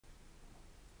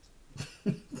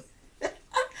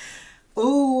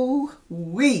Ooh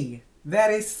wee, that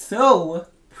is so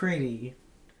pretty.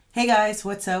 Hey guys,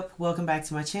 what's up? Welcome back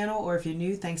to my channel, or if you're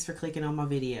new, thanks for clicking on my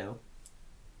video.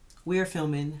 We are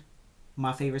filming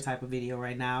my favorite type of video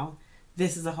right now.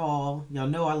 This is a haul. Y'all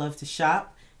know I love to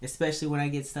shop, especially when I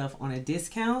get stuff on a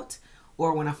discount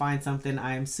or when I find something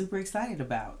I am super excited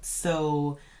about.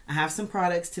 So I have some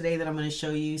products today that I'm going to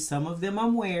show you. Some of them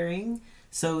I'm wearing,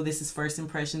 so this is first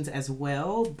impressions as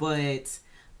well, but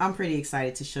I'm pretty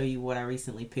excited to show you what I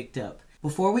recently picked up.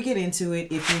 Before we get into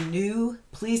it, if you're new,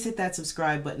 please hit that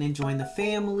subscribe button and join the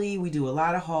family. We do a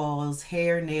lot of hauls,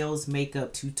 hair, nails,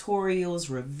 makeup,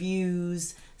 tutorials,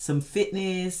 reviews, some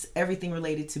fitness, everything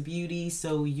related to beauty.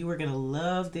 So you are going to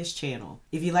love this channel.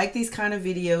 If you like these kind of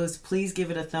videos, please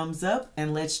give it a thumbs up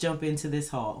and let's jump into this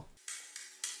haul.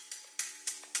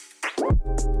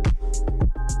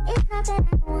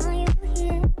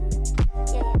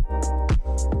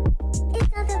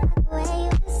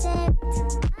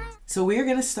 So we're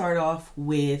going to start off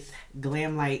with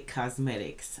Glamlite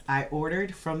Cosmetics. I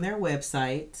ordered from their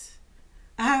website.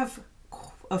 I have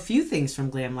a few things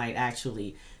from Glamlite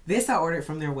actually. This I ordered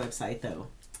from their website though.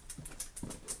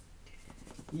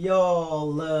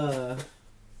 Y'all,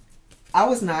 I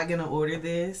was not going to order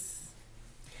this.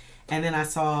 And then I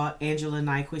saw Angela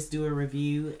Nyquist do a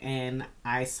review and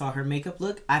I saw her makeup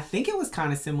look. I think it was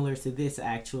kind of similar to this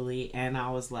actually. And I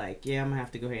was like, yeah, I'm going to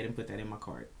have to go ahead and put that in my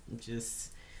cart.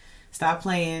 Just stop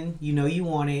playing. You know you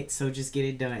want it, so just get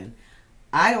it done.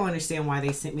 I don't understand why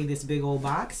they sent me this big old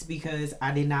box because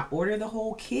I did not order the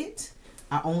whole kit.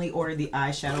 I only ordered the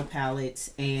eyeshadow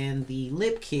palettes and the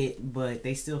lip kit, but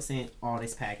they still sent all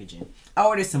this packaging. I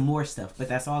ordered some more stuff, but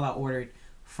that's all I ordered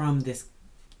from this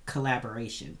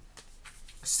collaboration.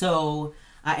 So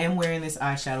I am wearing this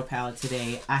eyeshadow palette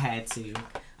today. I had to.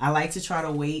 I like to try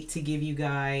to wait to give you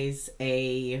guys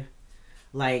a,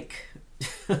 like...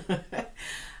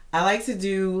 I like to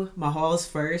do my hauls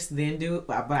first, then do it,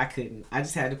 but I couldn't. I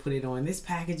just had to put it on. This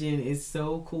packaging is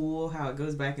so cool, how it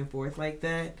goes back and forth like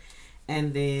that.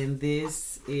 And then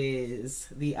this is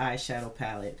the eyeshadow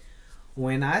palette.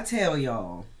 When I tell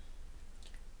y'all,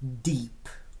 deep,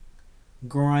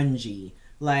 grungy.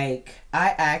 Like,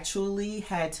 I actually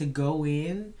had to go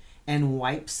in and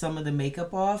wipe some of the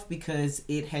makeup off because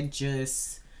it had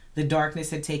just, the darkness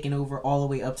had taken over all the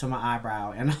way up to my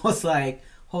eyebrow. And I was like,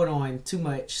 hold on, too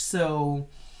much. So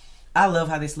I love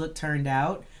how this look turned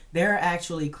out. There are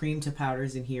actually cream to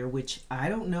powders in here, which I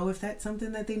don't know if that's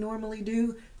something that they normally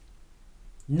do.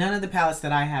 None of the palettes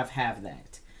that I have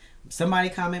that. Somebody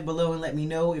comment below and let me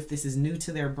know if this is new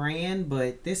to their brand,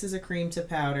 but this is a cream to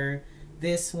powder.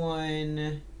 This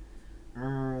one,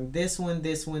 this one,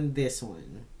 this one, this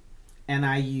one. And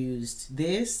I used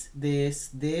this, this,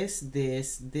 this,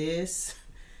 this, this,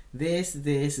 this,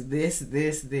 this,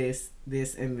 this, this,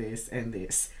 this, and this, and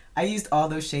this. I used all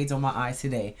those shades on my eyes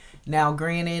today. Now,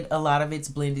 granted, a lot of it's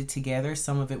blended together.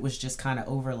 Some of it was just kind of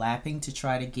overlapping to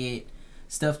try to get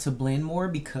stuff to blend more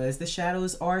because the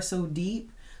shadows are so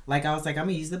deep. Like, I was like, I'm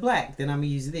going to use the black. Then I'm going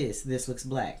to use this. This looks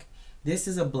black. This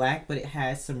is a black, but it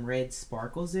has some red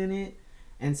sparkles in it.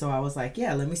 And so I was like,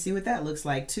 yeah, let me see what that looks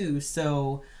like too.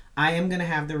 So I am going to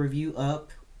have the review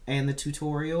up and the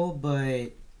tutorial,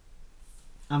 but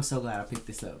I'm so glad I picked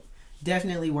this up.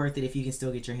 Definitely worth it if you can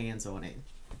still get your hands on it.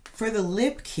 For the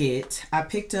lip kit, I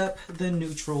picked up the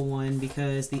neutral one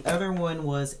because the other one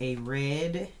was a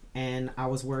red and I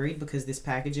was worried because this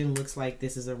packaging looks like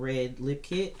this is a red lip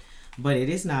kit, but it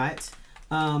is not.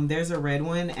 There's a red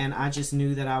one and I just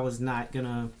knew that I was not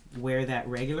gonna wear that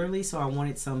regularly, so I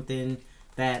wanted something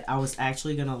that I was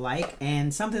actually gonna like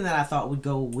and something that I thought would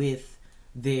go with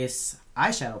this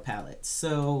eyeshadow palette.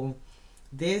 So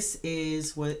this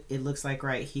is what it looks like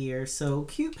right here. So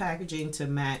cute packaging to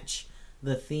match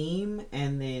the theme.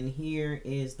 And then here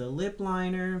is the lip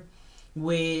liner,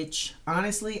 which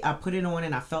honestly I put it on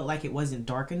and I felt like it wasn't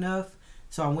dark enough.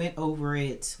 So I went over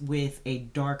it with a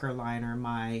darker liner,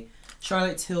 my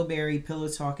Charlotte Tilbury Pillow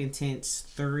Talk Intense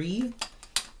 3.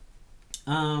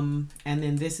 And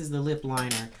then this is the lip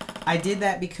liner. I did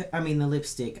that because, the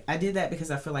lipstick. I did that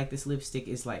because I feel like this lipstick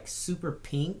is like super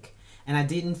pink. And I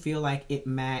didn't feel like it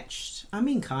matched,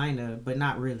 kind of, but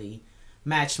not really,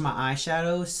 matched my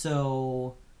eyeshadow.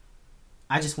 So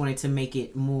I just wanted to make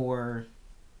it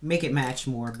match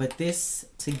more. But this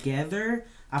together,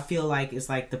 I feel like it's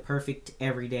like the perfect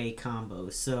everyday combo.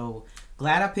 So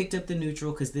glad I picked up the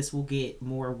neutral because this will get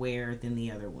more wear than the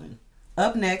other one.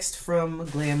 Up next from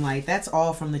Glamlite, that's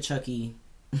all from the Chucky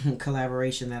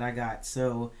collaboration that I got.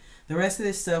 So the rest of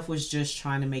this stuff was just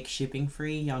trying to make shipping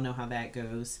free. Y'all know how that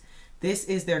goes. This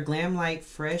is their Glamlite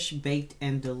Fresh Baked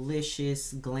and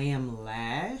Delicious Glam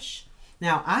Lash.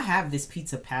 Now, I have this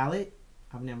pizza palette.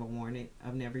 I've never worn it.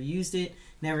 I've never used it.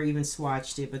 Never even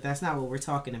swatched it. But that's not what we're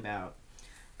talking about.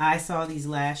 I saw these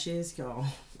lashes. Y'all.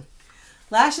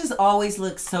 Lashes always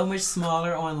look so much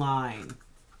smaller online.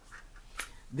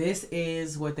 This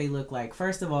is what they look like.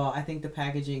 First of all, I think the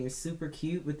packaging is super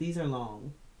cute. But these are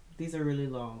long. These are really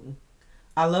long.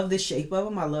 I love the shape of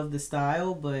them. I love the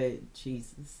style. But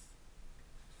Jesus.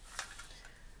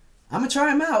 I'm going to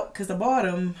try them out because I bought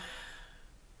them.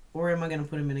 Or am I going to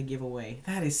put them in a giveaway?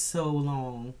 That is so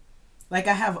long. Like,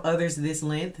 I have others this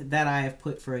length that I have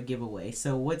put for a giveaway.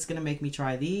 So what's going to make me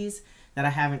try these that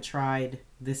I haven't tried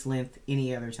this length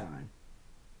any other time?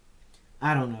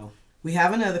 I don't know. We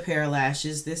have another pair of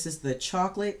lashes. This is the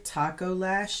chocolate taco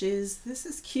lashes. This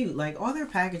is cute. Like, all their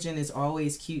packaging is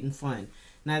always cute and fun.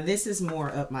 Now, this is more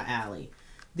up my alley.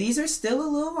 These are still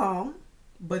a little long,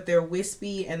 but they're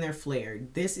wispy and they're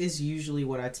flared. This is usually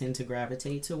what I tend to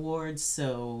gravitate towards.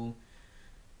 So,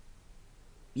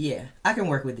 yeah, I can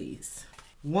work with these.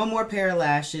 One more pair of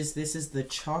lashes. This is the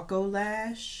Choco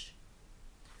Lash.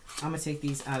 I'm going to take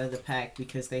these out of the pack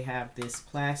because they have this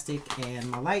plastic and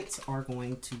my lights are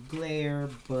going to glare.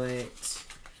 But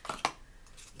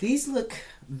these look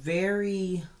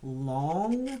very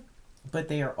long, but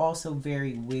they are also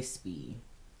very wispy.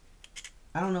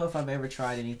 I don't know if I've ever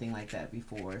tried anything like that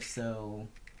before, so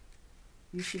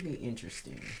these should be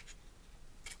interesting.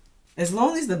 As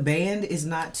long as the band is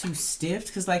not too stiff,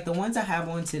 because like the ones I have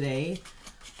on today,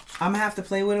 I'm going to have to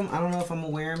play with them. I don't know if I'm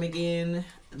going to wear them again.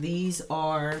 These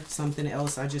are something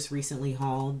else I just recently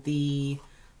hauled. The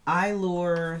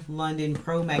Eyelure London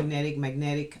Pro Magnetic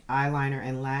Eyeliner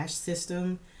and Lash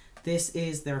System. This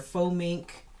is their faux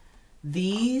mink.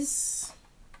 These...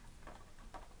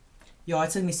 Y'all,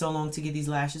 it took me so long to get these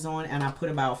lashes on, and I put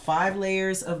about 5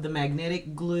 layers of the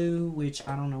magnetic glue, which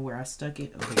I don't know where I stuck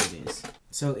it. Oh, here it is.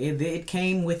 So it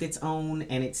came with its own,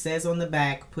 and it says on the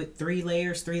back, put 3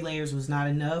 layers. 3 layers was not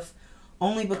enough,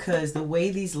 only because the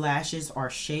way these lashes are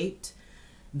shaped,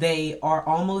 they are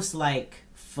almost like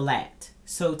flat.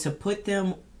 So to put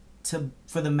them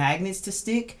for the magnets to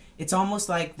stick, it's almost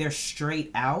like they're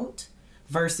straight out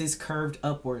versus curved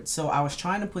upward. So I was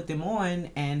trying to put them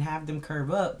on and have them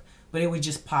curve up, but it would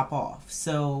just pop off.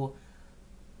 So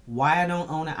why I don't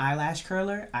own an eyelash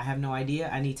curler, I have no idea.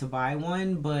 I need to buy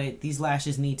one, but these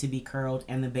lashes need to be curled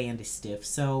and the band is stiff.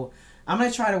 So I'm going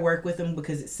to try to work with them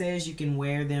because it says you can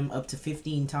wear them up to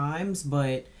 15 times.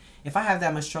 But if I have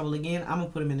that much trouble again, I'm going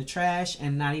to put them in the trash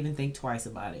and not even think twice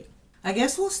about it. I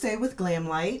guess we'll stay with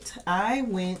Glamlite. I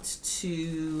went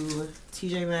to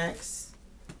TJ Maxx.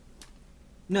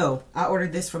 No, I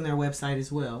ordered this from their website as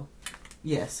well.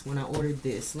 Yes, when I ordered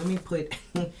this. Let me put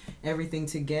everything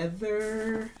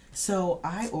together. So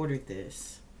I ordered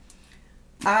this.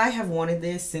 I have wanted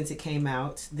this since it came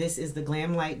out. This is the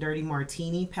Glamlite Dirty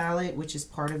Martini palette, which is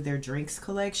part of their drinks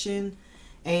collection.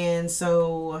 And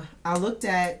so I looked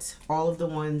at all of the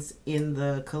ones in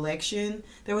the collection.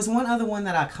 There was one other one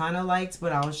that I kind of liked,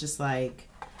 but I was just like,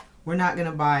 we're not going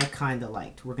to buy kind of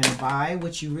liked. We're going to buy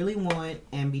what you really want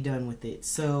and be done with it.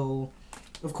 So...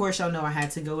 of course, y'all know I had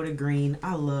to go to green.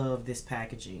 I love this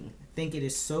packaging. I think it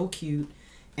is so cute.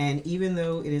 And even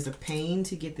though it is a pain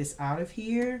to get this out of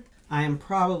here, I am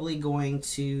probably going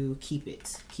to keep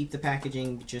it. Keep the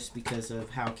packaging just because of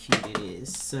how cute it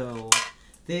is. So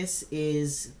this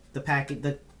is the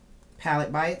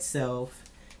palette by itself.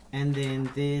 And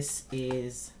then this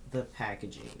is the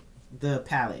packaging. The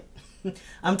palette.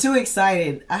 I'm too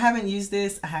excited. I haven't used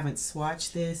this. I haven't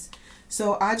swatched this.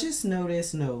 So I just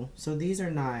noticed, so these are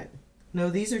not,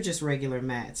 these are just regular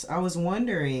mattes. I was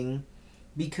wondering,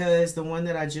 because the one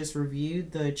that I just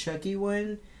reviewed, the Chucky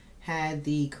one, had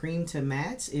the cream to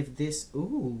mattes, if this,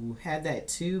 had that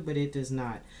too, but it does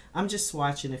not. I'm just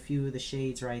swatching a few of the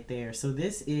shades right there. So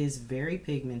this is very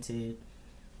pigmented.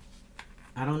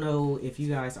 I don't know if you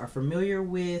guys are familiar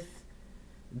with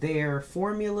their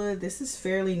formula. This is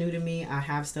fairly new to me. I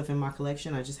have stuff in my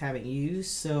collection I just haven't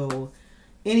used, so...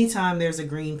 anytime there's a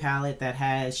green palette that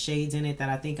has shades in it that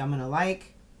I think I'm going to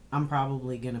like, I'm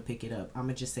probably going to pick it up. I'm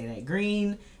going to just say that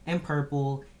green and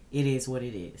purple, it is what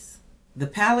it is. The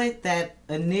palette that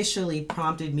initially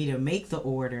prompted me to make the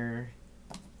order,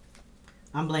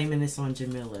 I'm blaming this on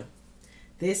Jamila.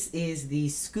 This is the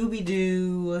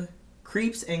Scooby-Doo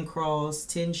Creeps and Crawls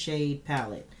 10 Shade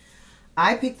palette.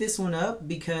 I picked this one up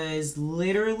because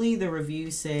literally the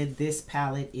review said this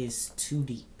palette is too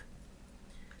deep.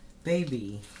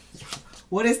 Baby,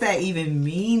 what does that even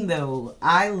mean though?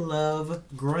 I love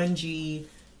grungy,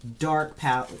 dark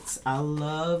palettes. I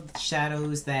love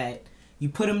shadows that you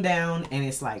put them down and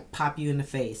it's like pop you in the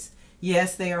face.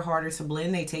 Yes, they are harder to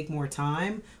blend. They take more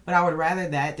time, but I would rather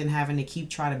that than having to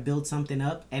keep trying to build something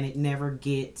up and it never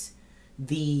gets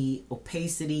the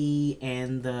opacity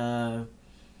and the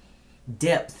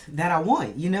depth that I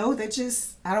want. You know, that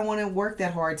just, I don't want to work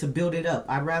that hard to build it up.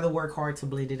 I'd rather work hard to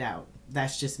blend it out.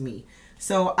 That's just me.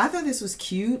 So I thought this was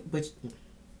cute, but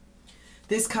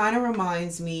this kind of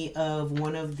reminds me of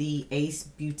one of the Ace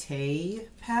Beauté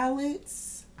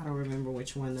palettes. I don't remember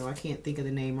which one though. I can't think of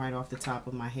the name right off the top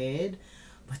of my head.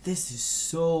 But this is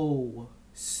so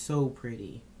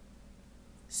pretty.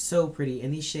 So pretty.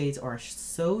 And these shades are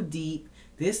so deep.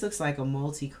 This looks like a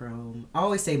multi-chrome. I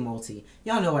always say multi.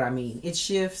 Y'all know what I mean. It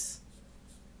shifts.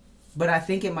 But I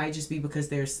think it might just be because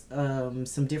there's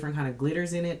some different kind of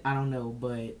glitters in it. I don't know.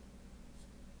 But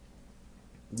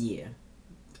yeah.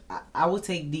 I will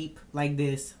take deep like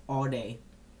this all day.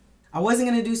 I wasn't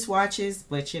going to do swatches,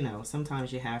 but you know,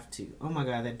 sometimes you have to. Oh my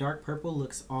god, that dark purple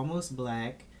looks almost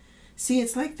black. See,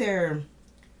 it's like they're...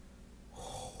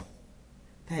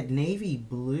 that navy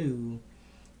blue.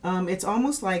 It's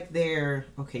almost like they're...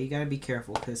 Okay, you got to be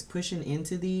careful because pushing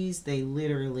into these, they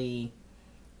literally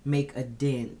make a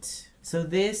dent. So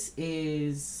this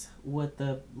is what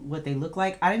they look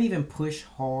like. I didn't even push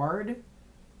hard.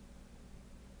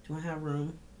 Do I have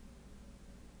room?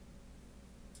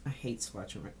 I hate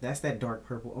swatching. That's that dark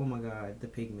purple. Oh my god, the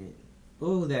pigment.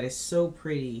 Oh, that is so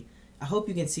pretty. I hope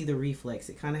you can see the reflex.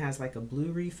 It kind of has like a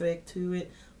blue reflect to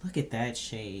it. Look at that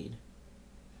shade.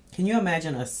 Can you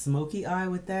imagine a smoky eye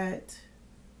with that?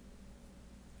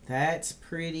 That's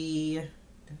pretty. Did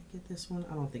I get this one?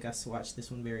 I don't think I swatched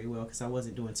this one very well because I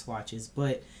wasn't doing swatches,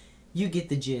 but you get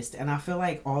the gist. And I feel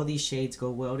like all these shades go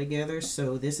well together,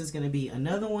 so this is going to be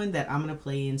another one that I'm going to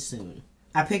play in soon.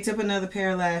 I picked up another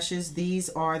pair of lashes. These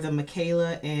are the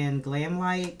Michaela and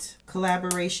Glamlite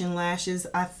collaboration lashes.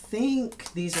 I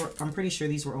think these were, I'm pretty sure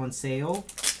these were on sale,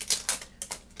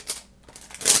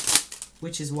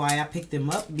 which is why I picked them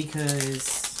up,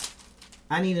 because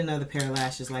I need another pair of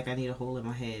lashes like I need a hole in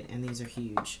my head, and these are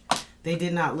huge. They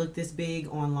did not look this big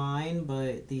online,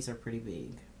 but these are pretty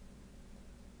big.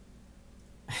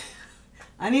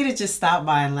 I need to just stop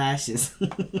buying lashes.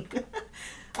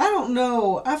 I don't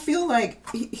know. I feel like,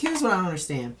 here's what I don't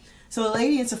understand. So a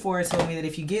lady in Sephora told me that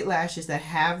if you get lashes that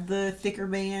have the thicker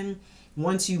band,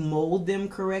 once you mold them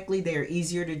correctly, they're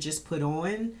easier to just put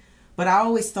on. But I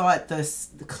always thought the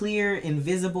clear,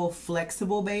 invisible,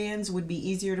 flexible bands would be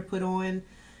easier to put on.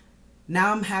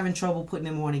 Now I'm having trouble putting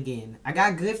them on again. I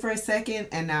got good for a second,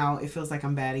 and now it feels like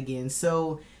I'm bad again.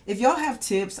 So if y'all have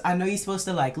tips, I know you're supposed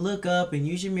to like look up and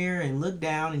use your mirror and look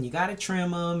down, and you got to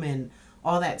trim them and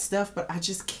all that stuff, but I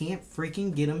just can't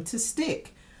freaking get them to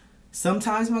stick.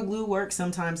 Sometimes my glue works,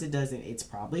 sometimes it doesn't. It's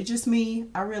probably just me.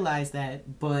 I realize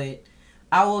that, but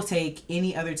I will take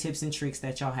any other tips and tricks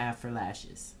that y'all have for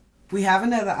lashes. We have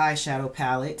another eyeshadow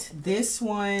palette. This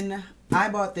one, I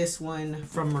bought this one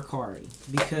from Mercari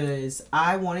because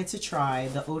I wanted to try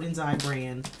the Odin's Eye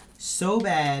brand so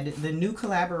bad. The new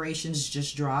collaborations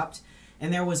just dropped,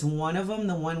 and there was one of them,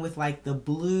 the one with like the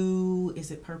blue, is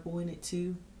it purple in it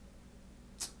too?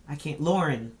 I can't.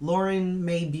 Lauren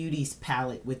made Beauty's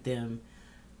palette with them.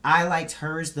 I liked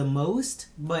hers the most,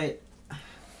 but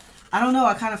I don't know.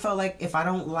 I kind of felt like if I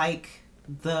don't like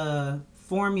the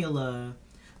formula,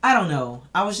 I don't know.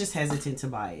 I was just hesitant to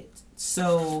buy it.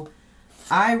 So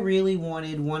I really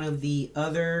wanted one of the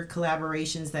other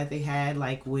collaborations that they had,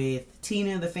 like with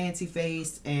Tina the Fancy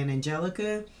Face and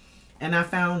Angelica. And I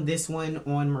found this one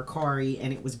on Mercari,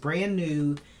 and it was brand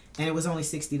new. And it was only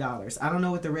 $60. I don't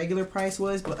know what the regular price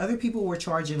was, but other people were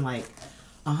charging like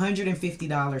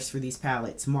 $150 for these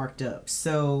palettes marked up.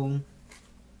 So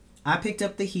I picked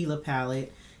up the Gila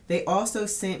palette. They also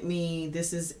sent me,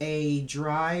 this is a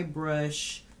dry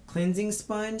brush cleansing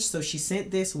sponge. So she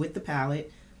sent this with the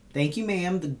palette. Thank you,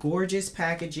 ma'am. The gorgeous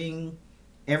packaging.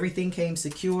 Everything came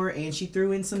secure, and she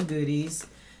threw in some goodies.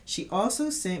 She also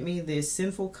sent me this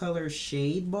Sinful Colors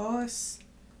Shade Boss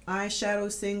eyeshadow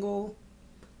single.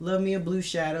 Love me a blue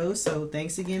shadow, so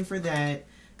thanks again for that.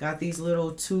 Got these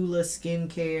little Tula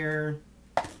skincare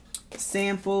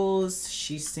samples.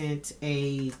 She sent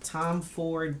a Tom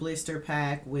Ford blister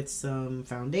pack with some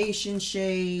foundation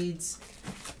shades.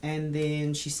 And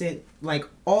then she sent like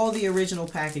all the original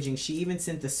packaging. She even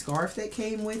sent the scarf that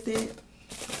came with it.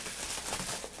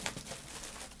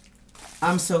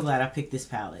 I'm so glad I picked this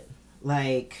palette.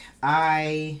 Like,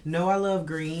 I know I love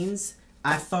greens.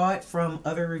 I thought from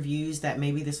other reviews that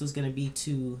maybe this was going to be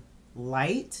too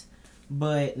light,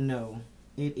 but no,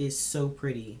 it is so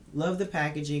pretty. Love the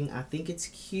packaging. I think it's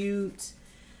cute.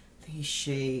 These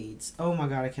shades. Oh my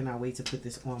god, I cannot wait to put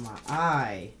this on my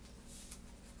eye.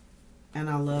 And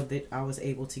I love that I was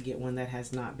able to get one that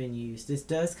has not been used. This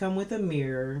does come with a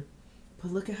mirror,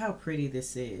 but look at how pretty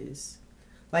this is.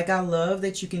 Like, I love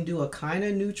that you can do a kind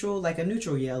of neutral, like a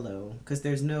neutral yellow, because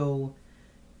there's no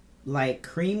like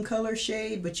cream color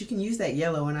shade, but you can use that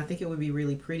yellow and I think it would be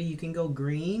really pretty. You can go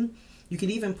green. You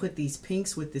can even put these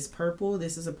pinks with this purple.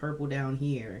 This is a purple down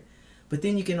here. But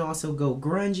then you can also go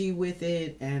grungy with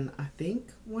it, and I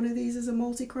think one of these is a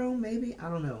multi-chrome, maybe? I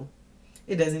don't know.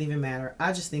 It doesn't even matter.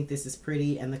 I just think this is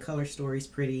pretty and the color story's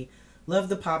pretty. Love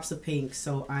the pops of pink,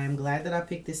 so I am glad that I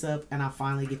picked this up and I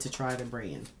finally get to try the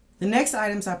brand. The next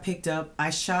items I picked up, I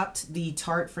shopped the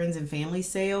Tarte Friends and Family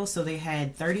sale, so they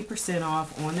had 30%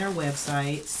 off on their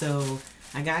website. So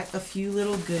I got a few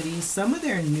little goodies, some of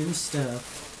their new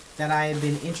stuff that I have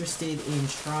been interested in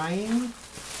trying.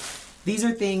 These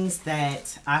are things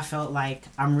that I felt like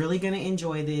I'm really going to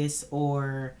enjoy this,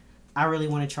 or I really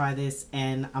want to try this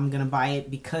and I'm going to buy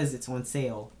it because it's on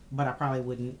sale, but I probably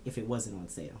wouldn't if it wasn't on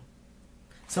sale.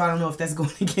 So I don't know if that's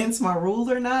going against my rule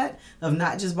or not, of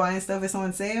not just buying stuff that's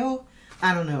on sale.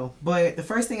 I don't know. But the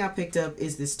first thing I picked up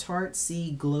is this Tarte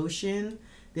C Glotion.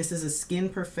 This is a skin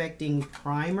perfecting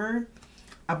primer.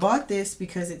 I bought this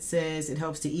because it says it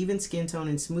helps to even skin tone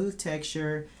and smooth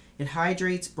texture. It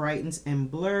hydrates, brightens, and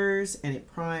blurs, and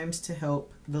it primes to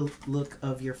help the look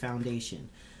of your foundation.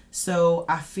 So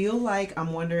I feel like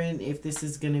I'm wondering if this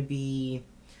is going to be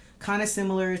kind of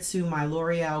similar to my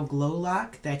L'Oreal Glow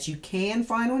Lock that you can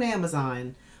find on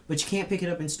Amazon, but you can't pick it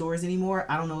up in stores anymore.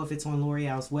 I don't know if it's on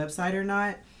L'Oreal's website or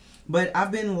not, but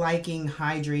I've been liking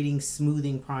hydrating,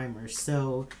 smoothing primers.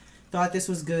 So thought this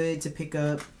was good to pick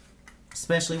up,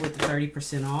 especially with the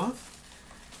 30% off.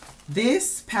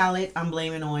 This palette I'm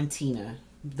blaming on Tina,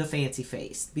 the fancy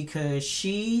face, because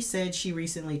she said she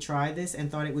recently tried this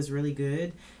and thought it was really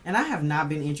good, and I have not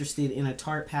been interested in a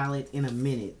Tarte palette in a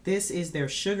minute. This is their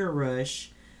Sugar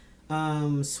Rush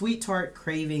Sweet Tarte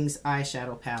Cravings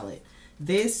eyeshadow palette.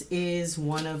 This is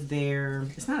one of their,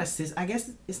 it's not a I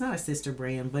guess it's not a sister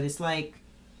brand, but it's like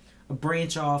a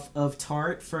branch off of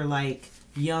Tarte for like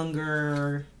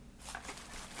younger,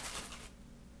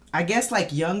 I guess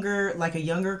like a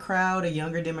younger crowd, a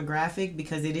younger demographic,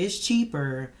 because it is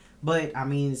cheaper, but I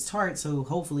mean, it's Tarte, so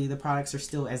hopefully the products are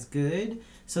still as good.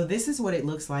 So this is what it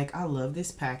looks like. I love this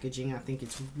packaging. I think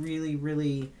it's really,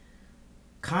 really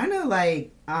kind of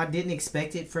like, I didn't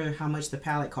expect it for how much the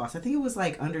palette cost. I think it was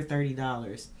like under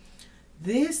 $30.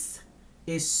 This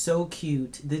is so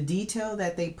cute. The detail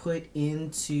that they put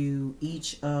into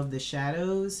each of the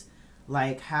shadows,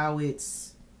 like how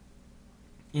it's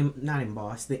not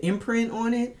embossed, the imprint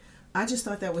on it, I just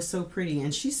thought that was so pretty.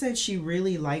 And she said she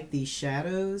really liked these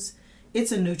shadows.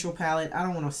 It's a neutral palette. I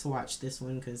don't want to swatch this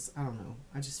one because I don't know,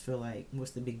 I just feel like,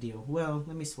 what's the big deal? Well,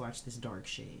 let me swatch this dark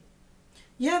shade.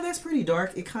 Yeah, that's pretty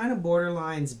dark. It kind of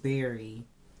borderlines berry.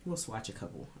 We'll swatch a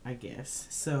couple, I guess.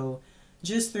 So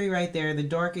just 3 right there, the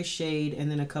darkest shade and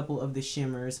then a couple of the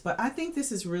shimmers. But I think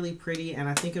this is really pretty, and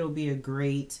I think it'll be a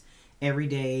great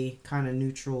everyday kind of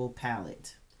neutral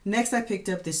palette. Next, I picked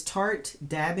up this Tarte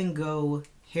Dab and Go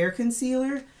hair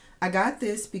concealer. I got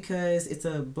this because it's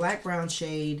a black brown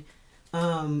shade.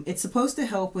 It's supposed to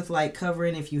help with like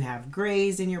covering if you have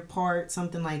grays in your part,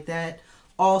 something like that.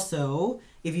 Also,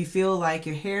 if you feel like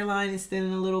your hairline is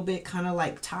thinning a little bit, kind of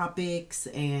like Topics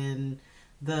and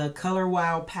the Color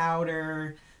Wow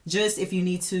powder, just if you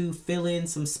need to fill in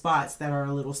some spots that are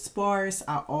a little sparse,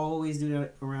 I always do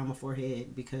that around my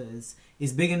forehead because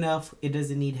it's big enough, it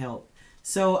doesn't need help.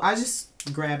 So I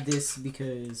just grabbed this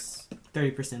because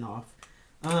 30% off.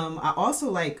 I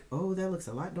also like, oh, that looks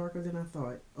a lot darker than I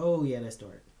thought. Oh yeah, that's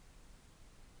dark.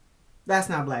 That's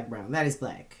not black brown. That is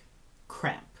black.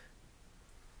 Crap.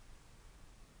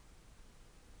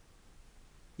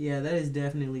 Yeah, that is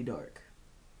definitely dark.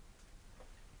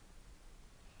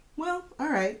 Well,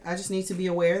 alright. I just need to be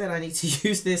aware that I need to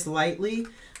use this lightly.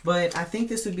 But I think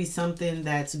this would be something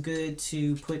that's good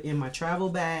to put in my travel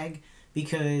bag,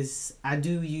 because I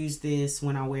do use this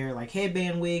when I wear like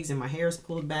headband wigs and my hair is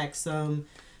pulled back some.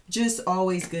 Just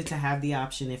always good to have the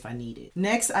option if I need it.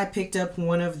 Next, I picked up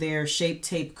one of their Shape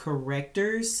Tape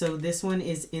correctors. So this one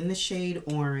is in the shade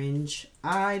orange.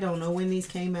 I don't know when these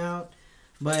came out,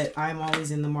 but I'm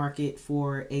always in the market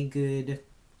for a good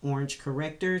orange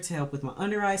corrector to help with my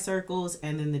under eye circles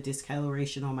and then the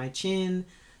discoloration on my chin.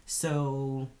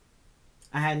 So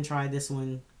I hadn't tried this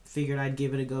one. Figured I'd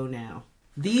give it a go now.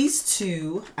 These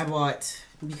two I bought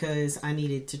because I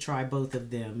needed to try both of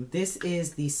them. This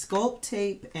is the Sculpt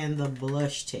Tape and the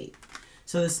Blush Tape.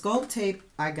 So the Sculpt Tape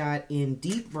I got in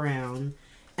deep brown,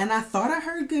 and I thought I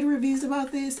heard good reviews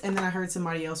about this, and then I heard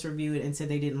somebody else review it and said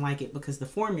they didn't like it because the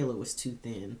formula was too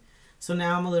thin. So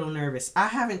now I'm a little nervous. I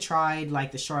haven't tried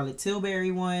like the Charlotte Tilbury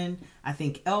one. I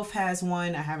think e.l.f. has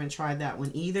one. I haven't tried that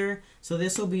one either. So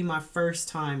this will be my first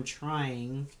time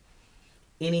trying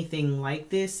anything like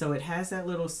this. So it has that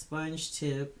little sponge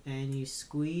tip and you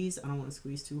squeeze. I don't want to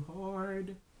squeeze too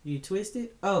hard. You twist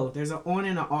it. Oh, there's an on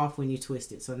and an off when you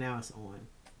twist it. So now it's on.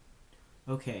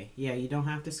 Okay. Yeah, you don't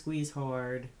have to squeeze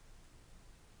hard.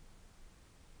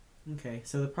 Okay.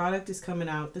 So the product is coming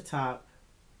out the top.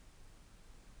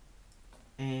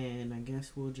 And I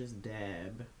guess we'll just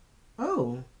dab.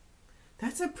 Oh,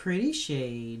 that's a pretty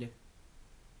shade.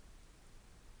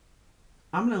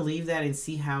 I'm going to leave that and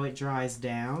see how it dries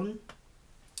down.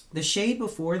 The shade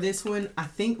before this one, I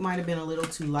think might have been a little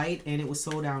too light and it was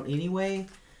sold out anyway.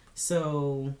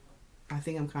 So I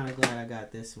think I'm kind of glad I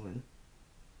got this one.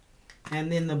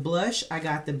 And then the blush, I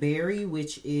got the Berry,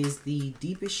 which is the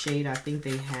deepest shade I think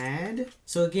they had.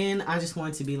 So again, I just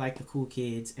wanted to be like the cool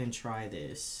kids and try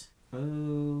this.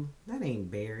 Oh, that ain't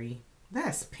Berry.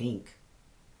 That's pink.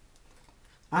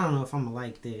 I don't know if I'm gonna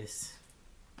like this.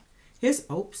 Here's,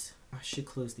 oops, I should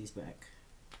close these back.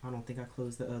 I don't think I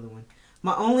closed the other one.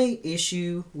 My only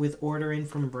issue with ordering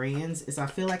from brands is I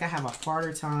feel like I have a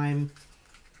harder time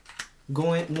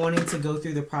wanting to go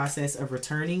through the process of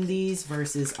returning these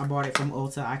versus I bought it from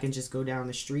Ulta. I can just go down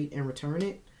the street and return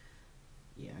it.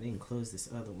 Yeah, I didn't close this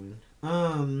other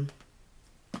one.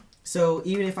 So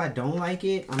even if I don't like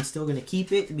it, I'm still going to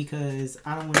keep it because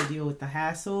I don't want to deal with the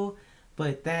hassle.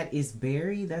 But that is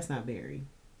Berry. That's not Berry.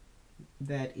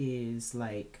 That is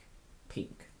like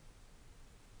pink.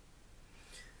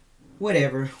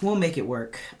 Whatever. We'll make it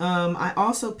work. I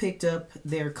also picked up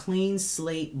their Clean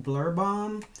Slate Blur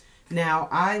Balm. Now,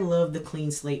 I love the Clean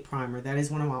Slate Primer. That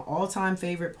is one of my all-time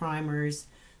favorite primers.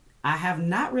 I have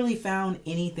not really found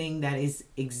anything that is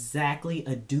exactly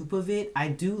a dupe of it. I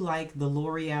do like the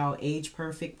L'Oreal Age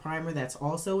Perfect primer that's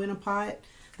also in a pot.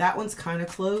 That one's kind of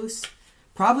close.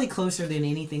 Probably closer than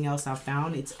anything else I've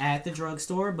found. It's at the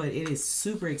drugstore, but it is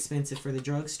super expensive for the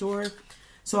drugstore.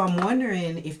 So I'm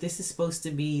wondering if this is supposed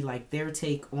to be like their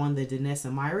take on the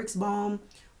Danessa Myricks balm,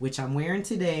 which I'm wearing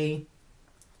today.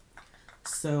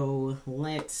 So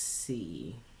let's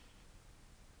see.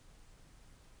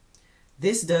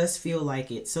 This does feel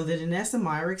like it. So the Danessa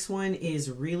Myricks one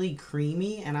is really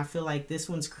creamy, and I feel like this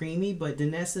one's creamy, but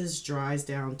Danessa's dries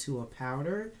down to a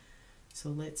powder. So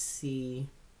let's see.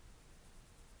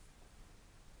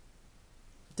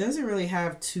 Doesn't really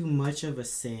have too much of a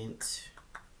scent.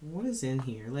 What is in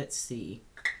here? Let's see.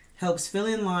 Helps fill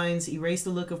in lines, erase the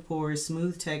look of pores,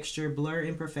 smooth texture, blur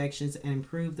imperfections, and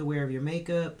improve the wear of your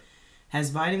makeup.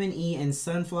 Has vitamin E and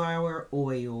sunflower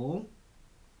oil.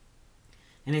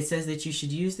 And it says that you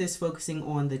should use this focusing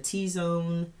on the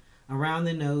T-zone, around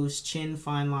the nose, chin,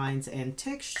 fine lines, and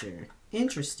texture.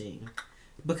 Interesting.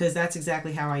 Because that's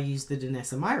exactly how I use the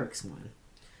Danessa Myricks one.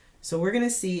 So we're going to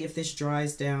see if this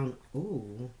dries down.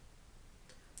 Ooh.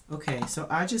 Okay, so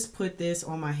I just put this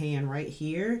on my hand right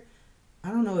here. I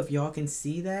don't know if y'all can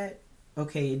see that.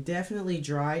 Okay, it definitely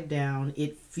dried down.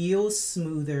 It feels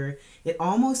smoother. It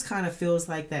almost kind of feels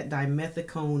like that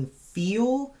dimethicone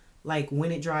feel, like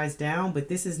when it dries down, but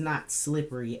this is not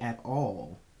slippery at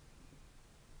all.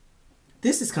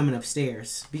 This is coming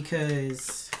upstairs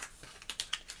because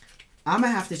I'm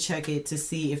going to have to check it to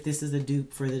see if this is a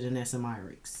dupe for the Danessa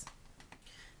Myricks.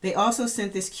 They also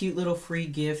sent this cute little free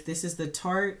gift. This is the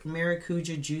Tarte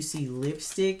Maracuja Juicy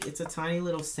Lipstick. It's a tiny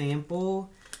little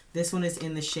sample. This one is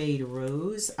in the shade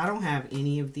Rose. I don't have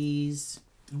any of these.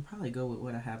 I'll probably go with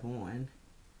what I have on.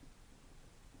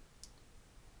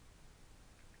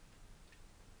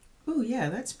 Oh yeah,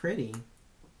 that's pretty.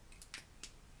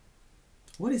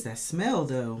 What is that smell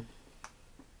though?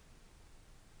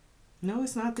 No,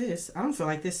 it's not this. I don't feel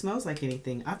like this smells like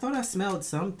anything. I thought I smelled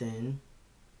something.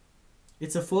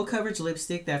 It's a full coverage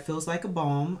lipstick that feels like a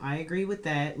balm. I agree with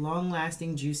that. Long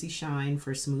lasting juicy shine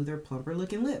for smoother, plumper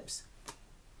looking lips.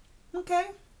 Okay,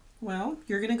 well,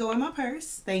 you're gonna go in my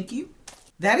purse. Thank you.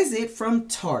 That is it from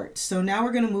Tarte. So now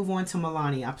we're gonna move on to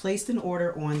Milani. I placed an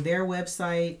order on their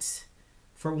website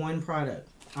for one product.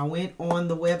 I went on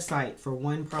the website for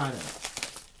one product.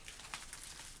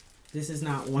 This is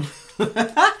not one.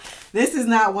 This is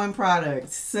not one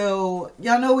product. So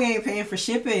y'all know we ain't paying for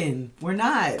shipping. We're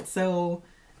not. So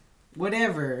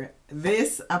whatever.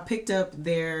 This, I picked up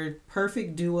their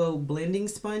Perfect Duo blending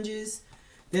sponges.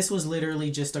 This was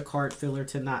literally just a cart filler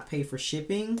to not pay for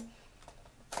shipping.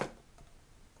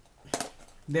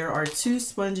 There are two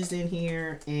sponges in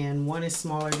here and one is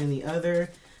smaller than the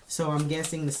other. So I'm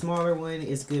guessing the smaller one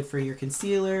is good for your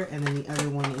concealer and then the other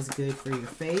one is good for your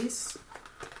face.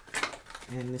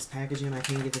 And this packaging, I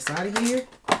can't get this out of here.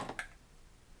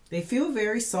 They feel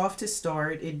very soft to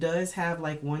start. It does have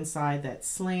like one side that's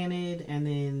slanted and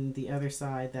then the other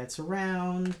side that's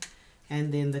round.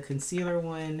 And then the concealer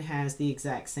one has the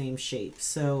exact same shape.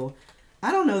 So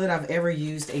I don't know that I've ever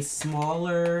used a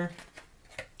smaller,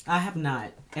 I have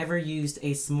not ever used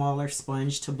a smaller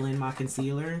sponge to blend my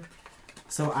concealer.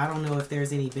 So I don't know if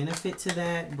there's any benefit to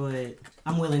that, but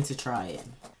I'm willing to try it.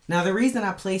 Now the reason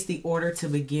I placed the order to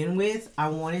begin with, I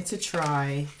wanted to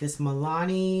try this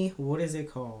Milani, what is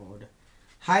it called?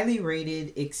 Highly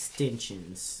Rated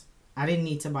Extensions. I didn't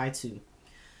need to buy two,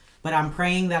 but I'm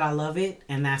praying that I love it,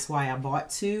 and that's why I bought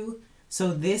two.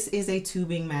 So this is a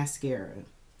tubing mascara.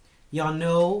 Y'all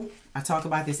know I talk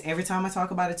about this every time I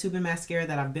talk about a tubing mascara,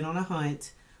 that I've been on a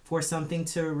hunt for something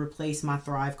to replace my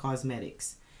Thrive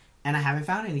Cosmetics, and I haven't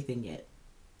found anything yet.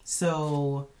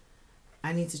 So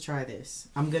I need to try this.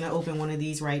 I'm going to open one of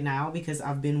these right now because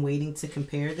I've been waiting to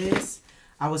compare this.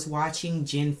 I was watching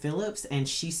Jen Phillips and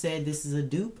she said this is a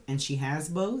dupe and she has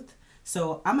both.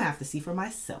 So I'm going to have to see for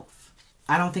myself.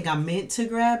 I don't think I meant to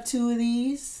grab two of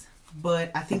these,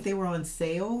 but I think they were on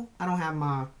sale. I don't have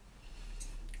my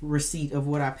receipt of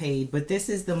what I paid, but this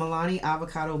is the Milani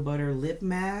Avocado Butter Lip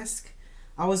Mask.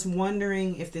 I was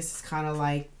wondering if this is kind of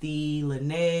like the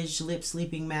Laneige Lip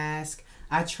Sleeping Mask.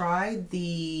 I tried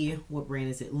the, what brand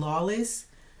is it? Lawless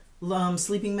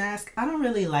sleeping mask. I don't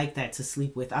really like that to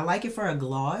sleep with. I like it for a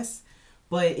gloss,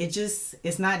 but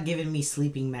it's not giving me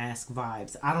sleeping mask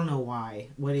vibes. I don't know why.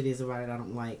 What it is about it I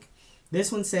don't like.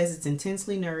 This one says it's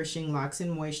intensely nourishing, locks in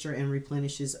moisture, and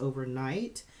replenishes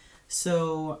overnight.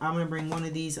 So I'm going to bring one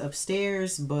of these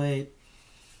upstairs, but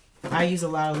I use a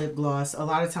lot of lip gloss. A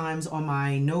lot of times on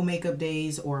my no makeup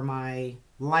days or my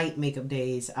light makeup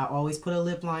days, I always put a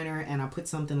lip liner and I put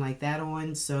something like that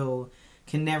on, so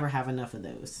can never have enough of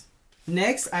those.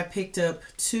 Next, I picked up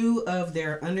two of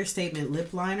their understatement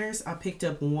lip liners. I picked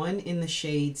up one in the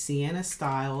shade Sienna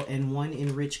Style and one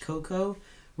in Rich Cocoa.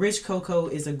 Rich Cocoa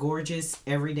is a gorgeous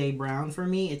everyday brown for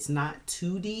me. It's not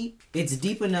too deep. It's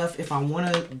deep enough if I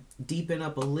want to deepen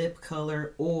up a lip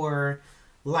color, or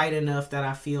light enough that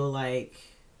I feel like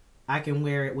I can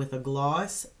wear it with a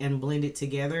gloss and blend it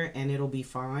together and it'll be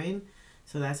fine.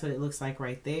 So that's what it looks like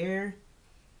right there.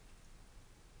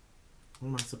 I'm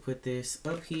going to put this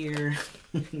up here.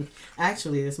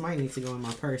 Actually, this might need to go in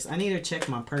my purse. I need to check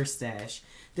my purse stash.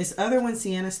 This other one,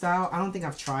 Sienna Style, I don't think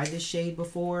I've tried this shade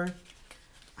before.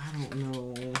 I don't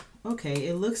know. Okay,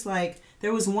 it looks like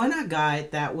there was one I got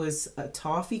that was a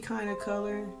toffee kind of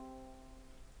color.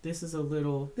 This is a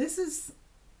little,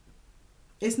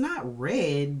 it's not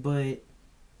red, but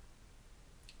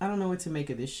I don't know what to make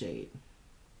of this shade.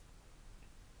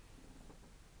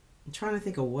 I'm trying to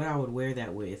think of what I would wear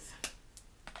that with.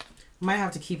 Might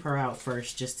have to keep her out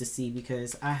first just to see,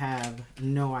 because I have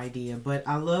no idea. But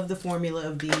I love the formula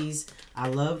of these. I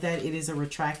love that it is a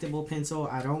retractable pencil.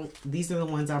 These are the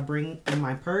ones I bring in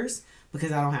my purse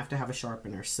because I don't have to have a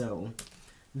sharpener. So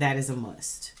that is a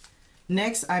must.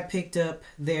 Next, I picked up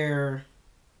their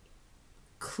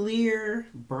clear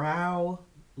brow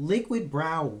liquid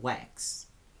brow wax.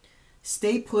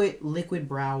 Stay Put liquid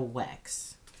brow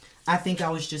wax. I think I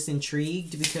was just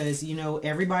intrigued because, you know,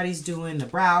 everybody's doing the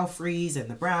brow freeze and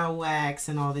the brow wax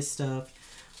and all this stuff.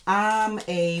 I'm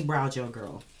a brow gel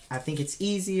girl. I think it's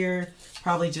easier,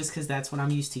 probably just because that's what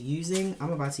I'm used to using.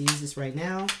 I'm about to use this right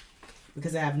now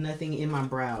because I have nothing in my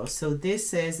brows. So this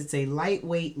says it's a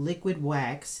lightweight liquid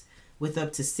wax with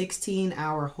up to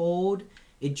 16-hour hold.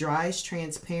 It dries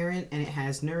transparent and it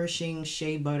has nourishing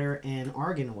shea butter and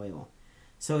argan oil.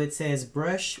 So it says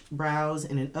brush brows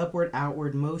in an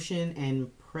upward-outward motion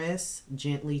and press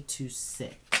gently to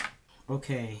set.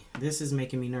 Okay, this is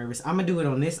making me nervous. I'm going to do it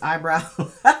on this eyebrow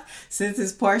since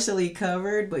it's partially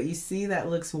covered, but you see that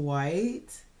looks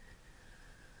white.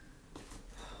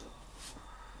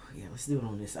 Yeah, let's do it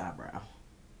on this eyebrow.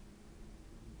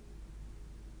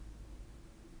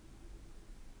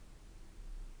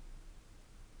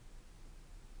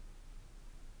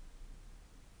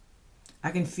 I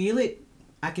can feel it.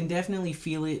 I can definitely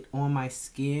feel it on my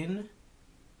skin.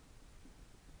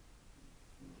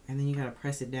 And then you gotta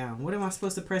press it down. What am I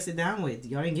supposed to press it down with?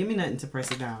 Y'all didn't give me nothing to press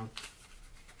it down.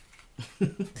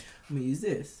 I'm gonna use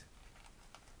this.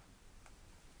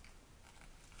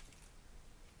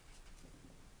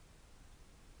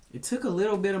 It took a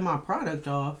little bit of my product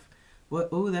off. What?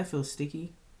 Oh, that feels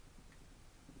sticky.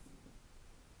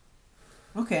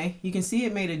 Okay, you can see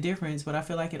it made a difference, but I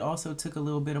feel like it also took a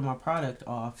little bit of my product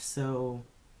off. So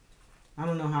I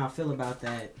don't know how I feel about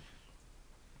that.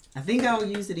 I think I'll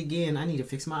use it again. I need to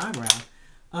fix my eyebrow.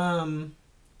 I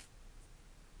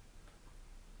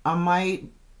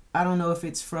don't know if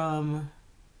it's from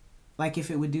like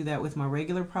if it would do that with my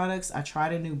regular products. I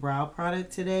tried a new brow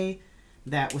product today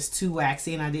that was too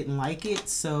waxy and I didn't like it.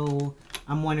 So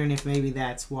I'm wondering if maybe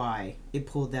that's why it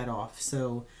pulled that off.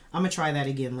 So I'm going to try that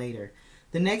again later.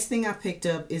 The next thing I picked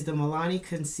up is the Milani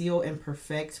Conceal and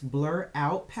Perfect Blur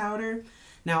Out Powder.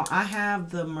 Now I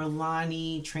have the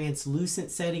Milani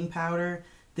Translucent Setting Powder.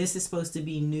 This is supposed to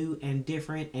be new and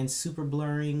different and super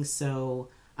blurring. So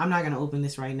I'm not going to open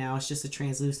this right now. It's just a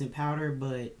translucent powder.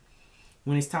 But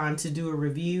when it's time to do a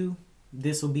review,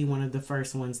 this will be one of the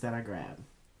first ones that I grab.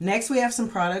 Next, we have some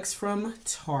products from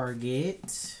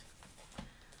Target.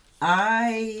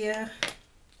 I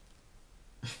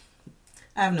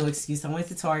have no excuse. I went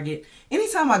to Target.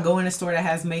 Anytime I go in a store that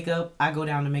has makeup, I go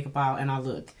down the makeup aisle and I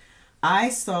look.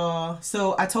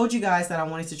 So I told you guys that I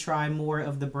wanted to try more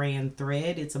of the brand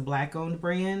Thread. It's a black-owned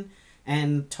brand.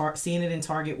 And seeing it in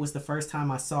Target was the first time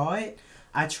I saw it.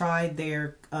 I tried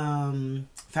their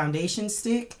foundation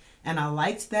stick. And I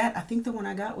liked that. I think the one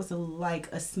I got was like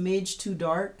a smidge too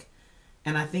dark.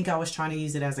 And I think I was trying to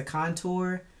use it as a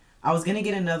contour. I was going to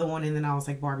get another one and then I was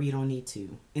like, Barbie, you don't need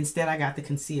to. Instead, I got the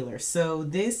concealer. So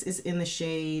this is in the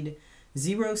shade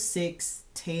 06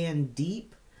 Tan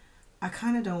Deep. I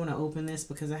kind of don't want to open this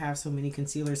because I have so many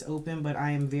concealers open. But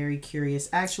I am very curious.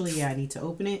 Actually, yeah, I need to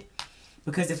open it.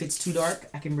 Because if it's too dark,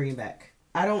 I can bring it back.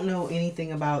 I don't know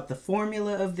anything about the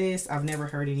formula of this. I've never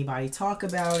heard anybody talk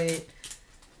about it.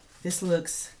 This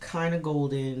looks kind of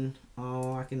golden.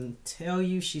 Oh, I can tell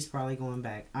you she's probably going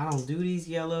back. I don't do these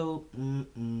yellow.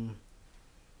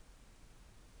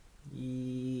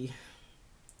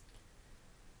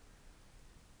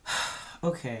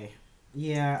 Okay.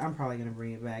 Yeah, I'm probably going to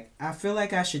bring it back. I feel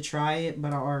like I should try it,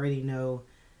 but I already know.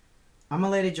 I'm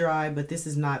going to let it dry, but this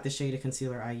is not the shade of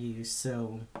concealer I use.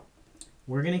 So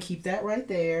we're going to keep that right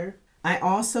there. I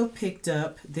also picked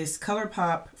up this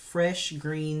ColourPop Fresh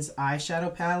Greens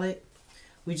eyeshadow palette.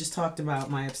 We just talked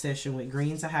about my obsession with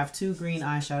greens. I have 2 green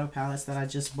eyeshadow palettes that I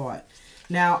just bought.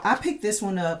 Now, I picked this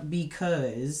one up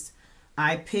because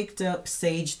I picked up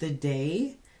Sage the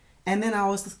Day. And then I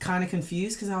was kind of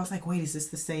confused because I was like, wait, is this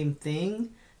the same thing?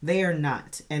 They are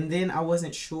not. And then I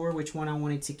wasn't sure which one I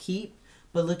wanted to keep.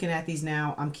 But looking at these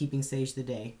now, I'm keeping Sage the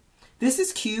Day. This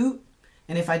is cute.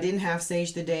 And if I didn't have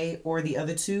Sage the Day or the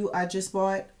other 2 I just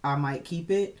bought, I might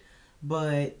keep it.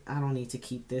 But I don't need to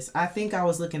keep this. I think I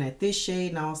was looking at this shade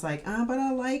and I was like, but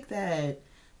I like that.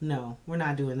 No, we're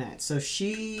not doing that. So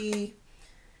she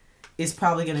is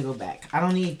probably going to go back. I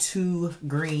don't need 2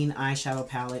 green eyeshadow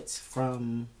palettes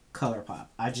from ColourPop.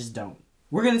 I just don't.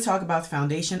 We're going to talk about the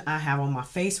foundation I have on my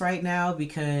face right now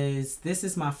because this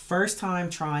is my first time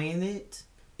trying it.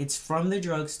 It's from the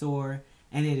drugstore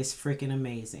and it is freaking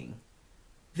amazing.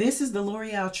 This is the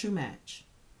L'Oreal True Match.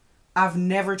 I've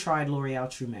never tried L'Oreal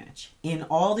True Match. In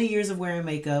all the years of wearing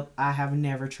makeup, I have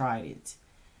never tried it.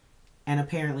 And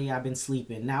apparently I've been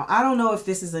sleeping. Now, I don't know if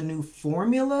this is a new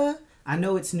formula. I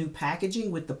know it's new packaging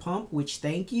with the pump, which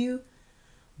thank you.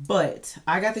 But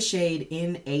I got the shade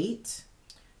N8.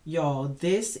 Y'all,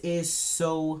 this is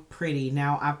so pretty.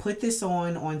 Now, I put this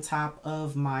on top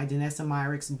of my Danessa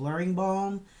Myricks Blurring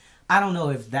Balm. I don't know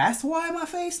if that's why my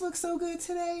face looks so good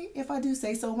today, if I do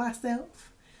say so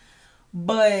myself.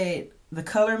 But the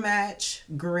color match,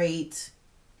 great.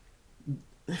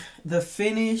 The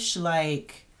finish,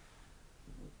 like,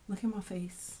 look at my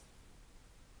face.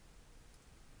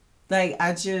 Like,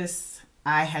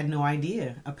 I had no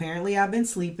idea. Apparently, I've been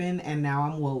sleeping and now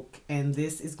I'm woke. And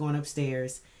this is going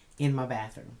upstairs in my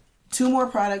bathroom. 2 more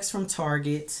products from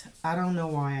Target. I don't know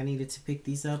why I needed to pick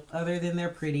these up other than they're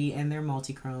pretty and they're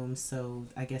multi-chrome. So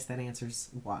I guess that answers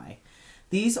why.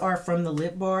 These are from the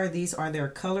Lip Bar. These are their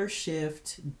Color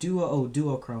Shift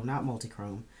Duochrome, not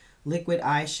multi-chrome, liquid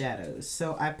eyeshadows.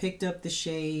 So I picked up the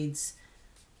shades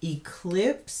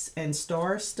Eclipse and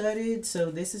Star Studded.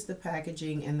 So this is the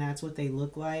packaging and that's what they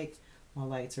look like. My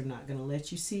lights are not going to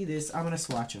let you see this. I'm going to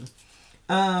swatch them.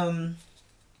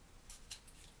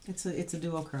 It's a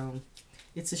duochrome.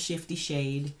 It's a shifty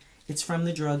shade. It's from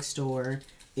the drugstore.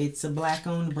 It's a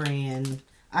black-owned brand.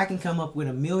 I can come up with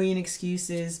a million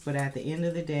excuses, but at the end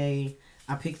of the day,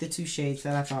 I picked the 2 shades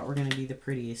that I thought were going to be the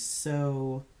prettiest.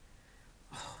 So,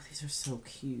 oh, these are so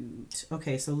cute.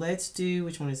 Okay, so let's do,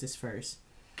 which one is this first?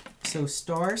 So,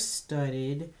 Star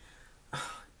Studded. I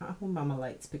want Mama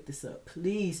Lights pick this up.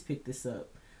 Please pick this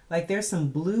up. Like, there's some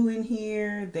blue in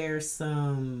here. There's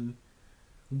some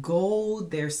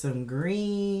gold. There's some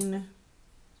green.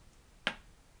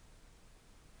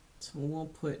 So we'll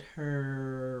put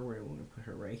her, where do we want to put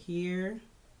her? Right here.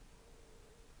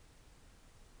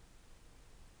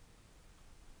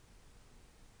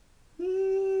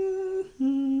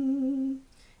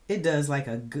 It does like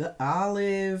a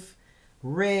olive.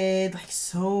 red, like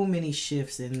so many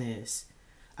shifts in this.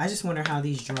 I just wonder how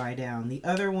these dry down. The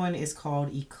other one is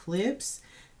called Eclipse.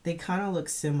 They kind of look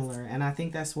similar, and I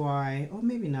think that's why, oh,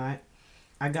 maybe not.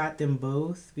 I got them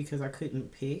both because I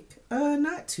couldn't pick.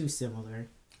 Not too similar.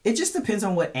 It just depends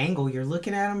on what angle you're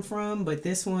looking at them from, but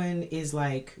this one is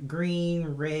like green,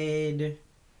 red,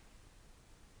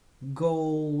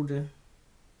 gold.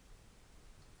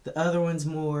 The other one's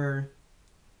more,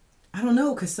 I don't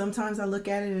know, because sometimes I look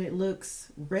at it and it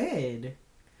looks red.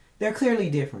 They're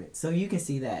clearly different, so you can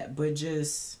see that, but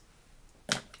just,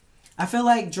 I feel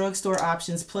like drugstore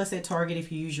options plus at Target,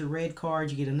 if you use your red card,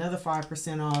 you get another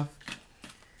 5% off.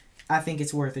 I think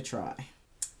it's worth a try.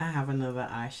 I have another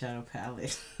eyeshadow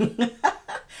palette.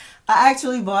 I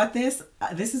actually bought this.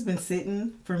 This has been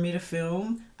sitting for me to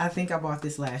film. I think I bought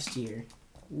this last year.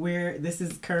 This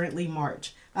is currently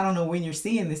March. I don't know when you're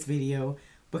seeing this video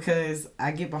because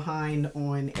I get behind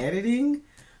on editing,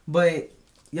 but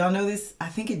y'all know this. I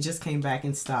think it just came back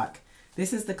in stock.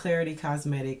 This is the Clarity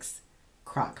Cosmetics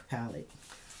Croc palette.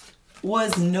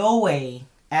 Was no way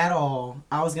at all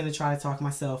I was gonna try to talk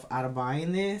myself out of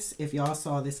buying this. If y'all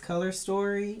saw this color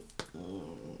story,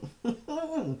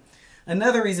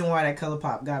 another reason why that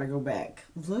ColourPop gotta go back.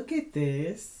 Look at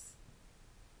this.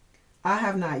 I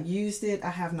have not used it.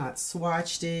 I have not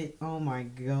swatched it. Oh my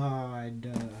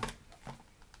god.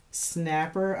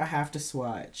 Snapper, I have to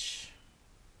swatch.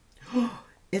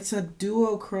 It's a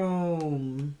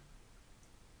duochrome.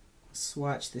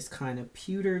 Swatch this kind of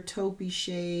pewter taupey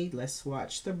shade. Let's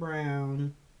swatch the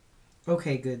brown.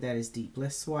 Okay, good. That is deep.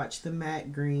 Let's swatch the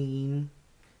matte green.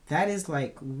 That is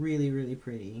like really, really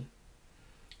pretty.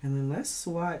 And then let's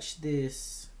swatch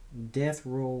this Death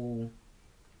Roll.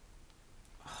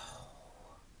 Oh.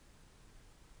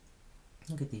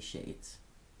 Look at these shades.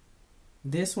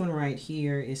 This one right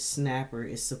here is Snapper.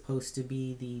 It's supposed to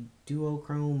be the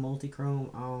duochrome,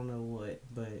 multichrome. I don't know what,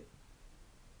 but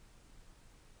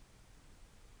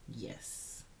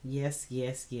yes. Yes,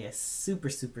 yes, yes. Super,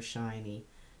 super shiny.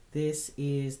 This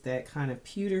is that kind of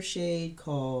pewter shade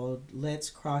called Let's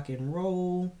Crock and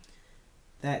Roll.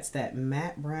 That's that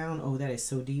matte brown. Oh, that is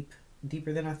so deep.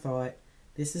 Deeper than I thought.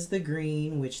 This is the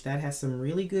green, which that has some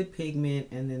really good pigment.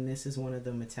 And then this is one of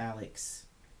the metallics.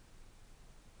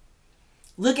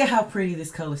 Look at how pretty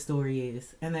this color story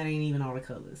is. And that ain't even all the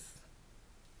colors.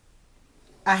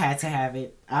 I had to have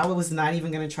it. I was not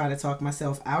even going to try to talk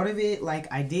myself out of it.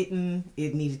 Like I didn't.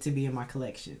 It needed to be in my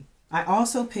collection. I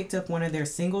also picked up one of their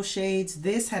single shades.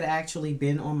 This had actually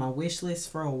been on my wish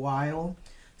list for a while.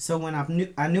 So when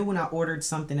I knew when I ordered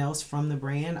something else from the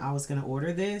brand, I was going to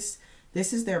order this.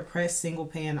 This is their pressed single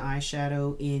pan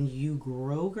eyeshadow in You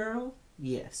Grow Girl.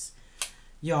 Yes.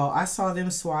 Y'all, I saw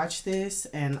them swatch this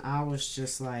and I was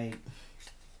just like,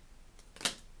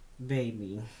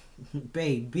 baby.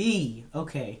 Baby.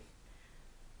 Okay.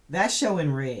 That's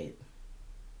showing red.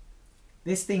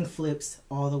 This thing flips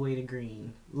all the way to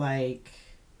green. Like,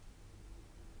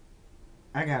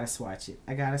 I gotta swatch it.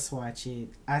 I gotta swatch it.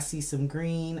 I see some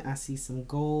green. I see some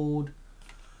gold.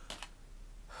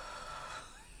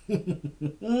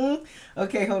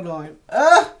 Okay, hold on.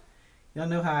 Y'all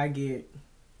know how I get.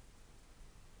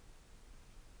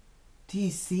 Do you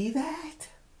see that?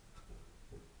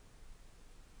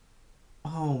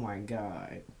 Oh my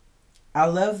god. I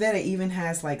love that it even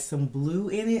has like some blue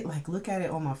in it. Like, look at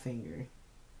it on my finger.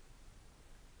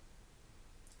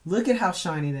 Look at how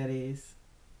shiny that is.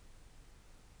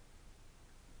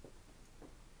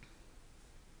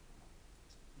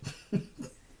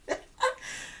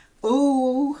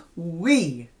 Ooh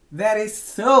wee. That is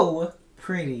so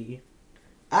pretty.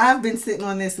 I've been sitting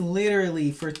on this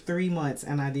literally for 3 months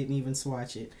and I didn't even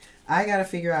swatch it. I gotta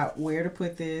figure out where to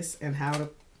put this and how to...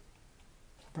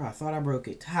 Bro, I thought I broke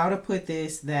it. How to put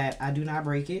this that I do not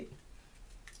break it.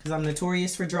 Because I'm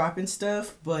notorious for dropping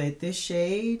stuff. But this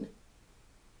shade...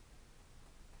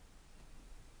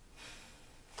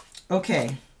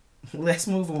 Okay. Let's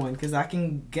move on. Because I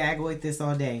can gaggle at this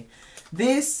all day.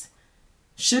 This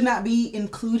should not be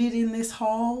included in this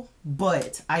haul.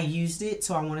 But I used it.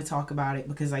 So I want to talk about it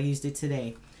because I used it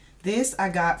today. This I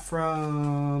got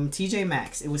from TJ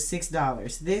Maxx. It was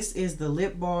 $6. This is the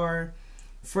Lip Bar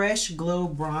Fresh Glow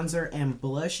Bronzer and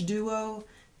Blush Duo.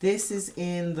 This is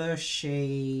in the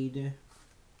shade...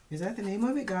 Is that the name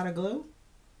of it? Gotta Glow?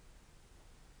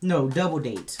 No, Double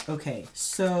Date. Okay,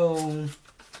 so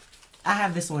I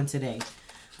have this one today.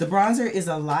 The bronzer is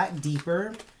a lot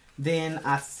deeper than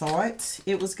I thought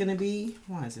it was going to be.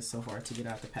 Why is it so hard to get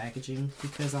out the packaging?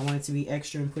 Because I wanted to be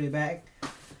extra and put it back.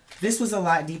 This was a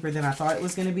lot deeper than I thought it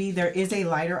was going to be. There is a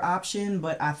lighter option,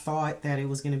 but I thought that it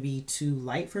was going to be too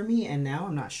light for me, and now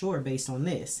I'm not sure based on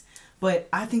this. But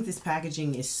I think this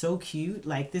packaging is so cute.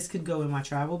 Like, this could go in my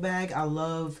travel bag. I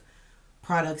love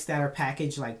products that are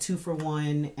packaged like 2 for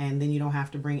 1, and then you don't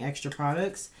have to bring extra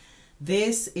products.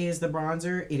 This is the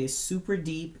bronzer. It is super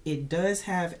deep. It does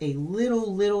have a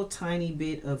little tiny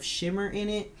bit of shimmer in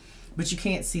it, but you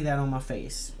can't see that on my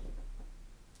face.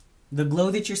 The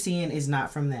glow that you're seeing is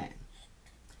not from that.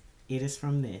 It is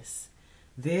from this.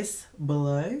 This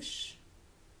blush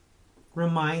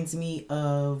reminds me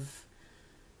of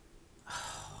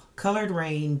Colored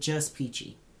Rain Just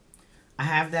Peachy. I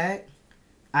have that.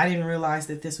 I didn't realize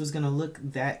that this was going to look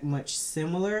that much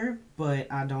similar, but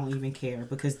I don't even care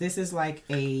because this is like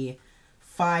a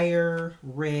fire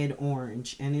red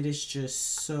orange, and it is just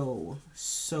so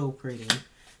pretty.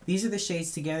 These are the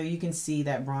shades together. You can see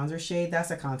that bronzer shade.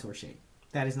 That's a contour shade.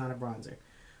 That is not a bronzer.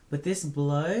 But this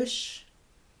blush,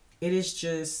 it is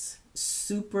just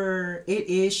super, it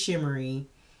is shimmery.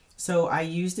 So I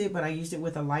used it, but I used it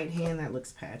with a light hand. That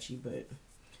looks patchy, but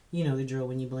you know the drill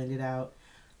when you blend it out.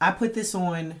 I put this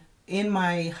on in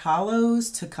my hollows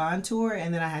to contour,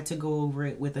 and then I had to go over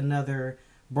it with another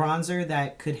bronzer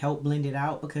that could help blend it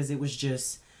out because it was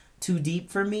just too deep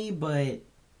for me, but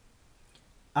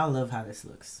I love how this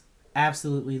looks.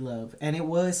 Absolutely love. And it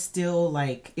was still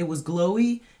like, it was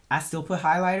glowy. I still put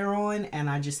highlighter on, and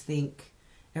I just think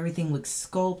everything looks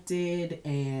sculpted.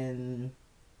 And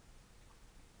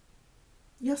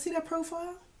y'all see that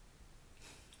profile?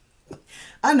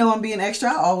 I know I'm being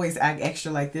extra. I always act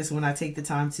extra like this when I take the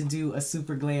time to do a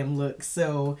super glam look.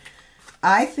 So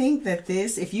I think that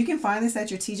this, if you can find this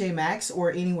at your TJ Maxx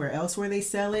or anywhere else where they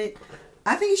sell it,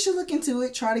 I think you should look into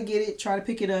it, try to get it, try to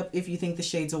pick it up if you think the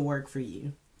shades will work for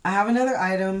you. I have another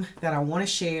item that I want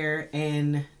to share,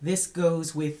 and this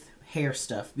goes with hair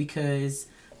stuff because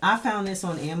I found this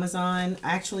on Amazon.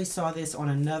 I actually saw this on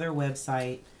another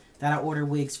website that I order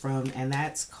wigs from, and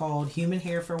that's called Human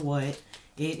Hair for What.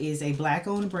 It is a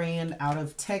black-owned brand out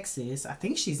of Texas. I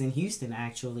think she's in Houston,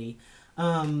 actually.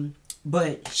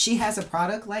 But she has a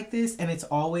product like this, and it's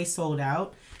always sold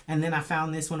out. And then I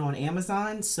found this one on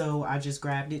Amazon, so I just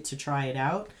grabbed it to try it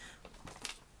out.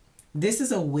 This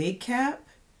is a wig cap,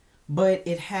 but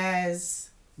it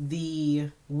has the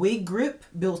wig grip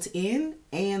built in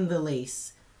and the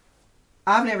lace.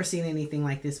 I've never seen anything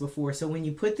like this before. So when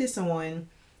you put this on,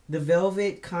 the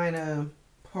velvet kind of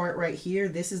part right here,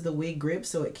 this is the wig grip,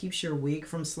 so it keeps your wig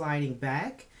from sliding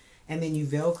back. And then you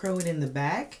Velcro it in the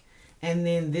back. And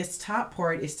then this top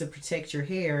part is to protect your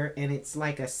hair, and it's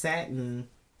like a satin.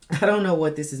 I don't know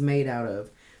what this is made out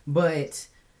of, but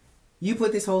you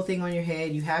put this whole thing on your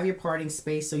head. You have your parting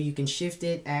space so you can shift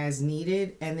it as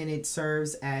needed, and then it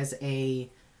serves as a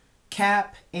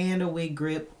cap and a wig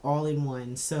grip all in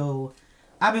one. So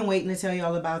I've been waiting to tell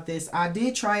y'all about this. I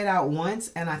did try it out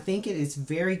once, and I think it is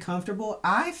very comfortable.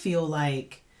 I feel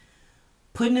like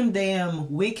putting them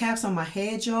damn wig caps on my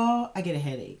head, y'all, I get a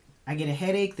headache. I get a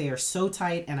headache. They are so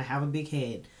tight, and I have a big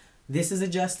head. This is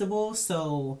adjustable,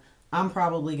 so I'm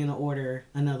probably going to order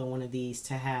another one of these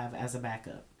to have as a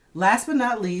backup. Last but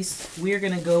not least, we're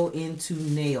going to go into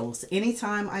nails.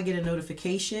 Anytime I get a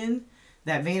notification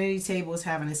that Vanity Table is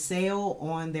having a sale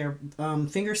on their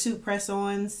finger suit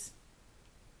press-ons,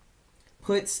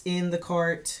 puts in the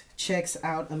cart, checks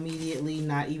out immediately,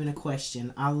 not even a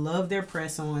question. I love their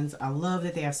press-ons. I love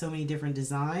that they have so many different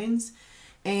designs.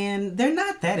 And they're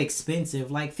not that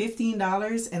expensive, like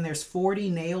 $15, and there's 40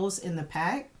 nails in the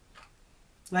pack.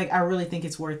 Like, I really think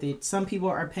it's worth it. Some people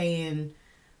are paying,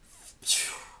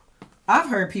 I've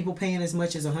heard people paying as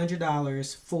much as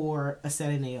 $100 for a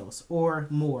set of nails or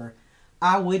more.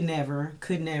 I would never,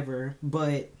 could never,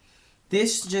 but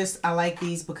this just, I like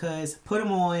these because put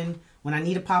them on when I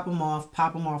need to pop them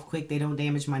off quick. They don't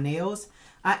damage my nails.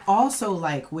 I also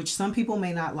like, which some people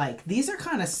may not like, these are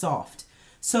kind of soft.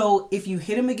 So if you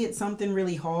hit them against something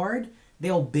really hard,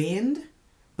 they'll bend,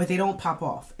 but they don't pop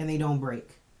off and they don't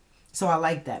break. So I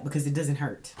like that because it doesn't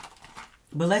hurt.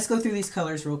 But let's go through these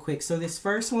colors real quick. So this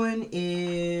first one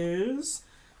is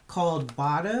called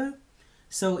Bada.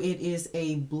 So it is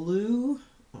a blue.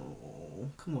 Oh,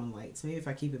 come on, lights. Maybe if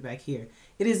I keep it back here.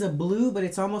 It is a blue, but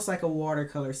it's almost like a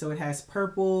watercolor. So it has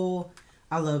purple.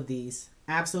 I love these.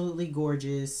 Absolutely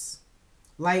gorgeous.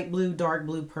 Light blue, dark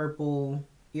blue, purple,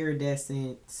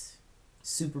 iridescent.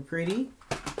 Super pretty.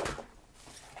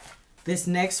 This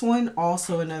next one,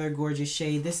 also another gorgeous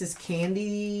shade. This is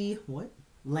Candy, what?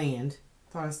 Land.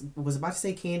 Thought I was about to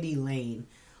say Candy Lane.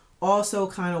 Also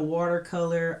kind of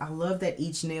watercolor. I love that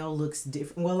each nail looks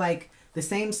different. Well, like the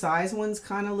same size ones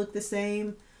kind of look the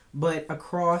same, but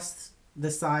across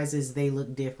the sizes they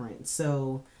look different.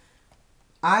 So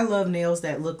I love nails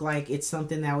that look like it's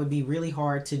something that would be really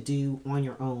hard to do on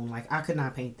your own. Like, I could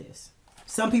not paint this.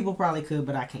 Some people probably could,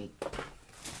 but I can't.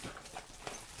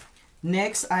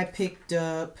 Next, I picked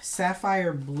up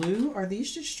Sapphire Blue. Are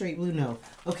these just straight blue? No.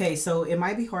 Okay, so it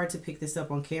might be hard to pick this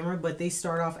up on camera, but they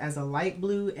start off as a light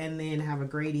blue and then have a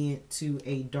gradient to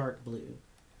a dark blue.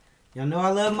 Y'all know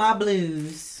I love my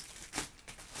blues.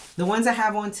 The ones I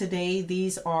have on today,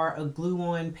 these are a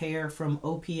glue-on pair from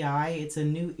OPI. It's a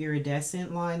new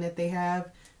iridescent line that they have.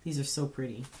 These are so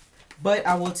pretty. But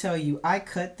I will tell you, I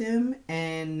cut them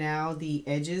and now the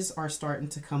edges are starting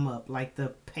to come up. Like the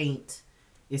paint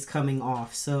is coming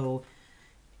off. So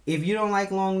if you don't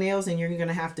like long nails and you're going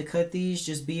to have to cut these,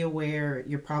 just be aware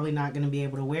you're probably not going to be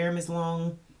able to wear them as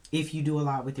long if you do a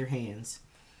lot with your hands.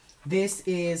 This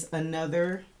is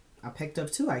another, I picked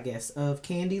up two, I guess, of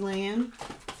Candyland.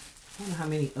 I don't know how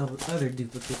many other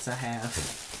duplicates I have.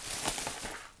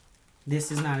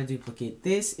 This is not a duplicate.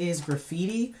 This is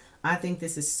Graffiti. I think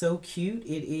this is so cute.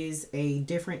 It is a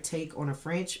different take on a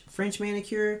French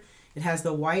manicure. It has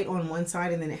the white on one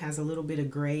side and then it has a little bit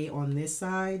of gray on this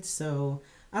side. So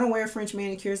I don't wear French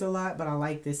manicures a lot, but I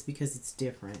like this because it's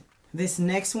different. This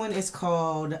next one is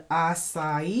called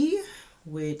Acai,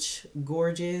 which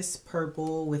gorgeous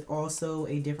purple with also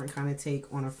a different kind of take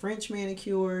on a French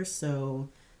manicure. So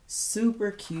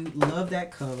super cute. Love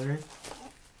that color.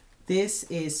 This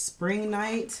is Spring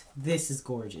Night. This is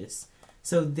gorgeous.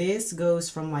 So this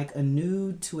goes from like a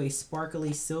nude to a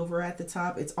sparkly silver at the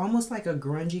top. It's almost like a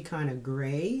grungy kind of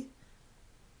gray.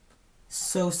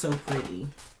 So pretty.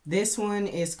 This one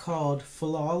is called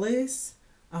Flawless.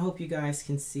 I hope you guys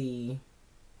can see.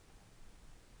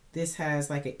 This has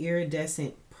like an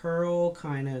iridescent pearl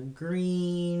kind of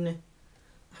green.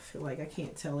 I feel like I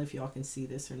can't tell if y'all can see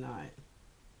this or not.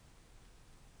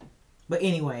 But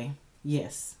anyway,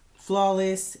 yes.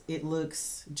 Flawless. It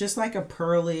looks just like a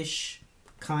pearlish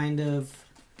kind of,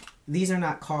 these are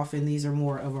not coffin, these are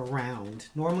more of a round.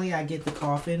 Normally I get the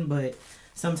coffin, but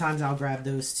sometimes I'll grab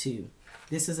those too.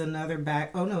 This is another back.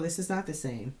 Oh no, this is not the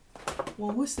same.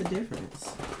 Well, what's the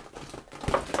difference?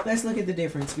 Let's look at the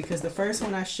difference, because the first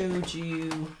one I showed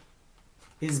you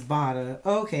is Bada.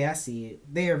 Okay, I see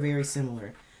it. They are very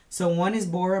similar. So one is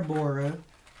Bora Bora.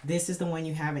 This is the one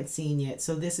you haven't seen yet.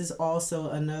 So this is also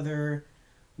another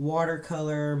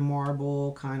watercolor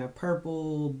marble kind of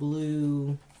purple,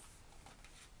 blue.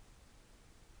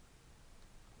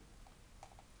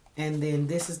 And then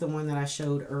this is the one that I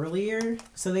showed earlier.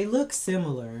 So they look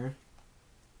similar,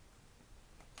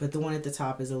 but the one at the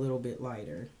top is a little bit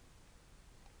lighter.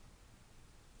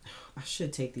 I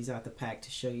should take these out the pack to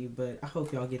show you, but I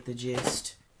hope y'all get the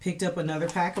gist. Picked up another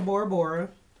pack of Bora Bora.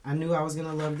 I knew I was going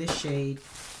to love this shade.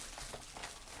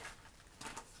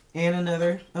 And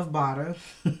another of Bada.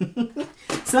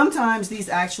 Sometimes these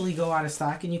actually go out of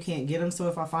stock and you can't get them. So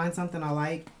if I find something I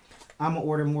like, I'm going to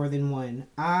order more than one.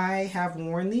 I have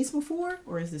worn these before,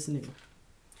 or is this new?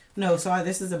 No, so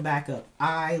this is a backup.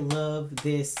 I love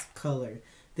this color.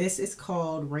 This is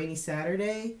called Rainy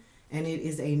Saturday, and it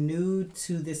is a nude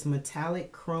to this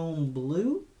metallic chrome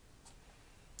blue.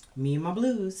 Me and my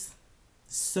blues.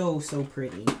 So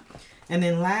pretty. And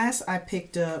then last I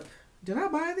picked up, did I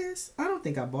buy this? I don't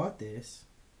think I bought this.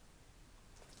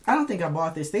 I don't think I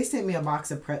bought this. They sent me a box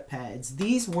of prep pads.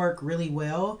 These work really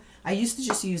well. I used to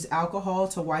just use alcohol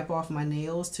to wipe off my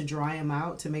nails to dry them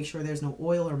out to make sure there's no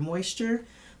oil or moisture.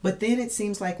 But then it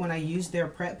seems like when I use their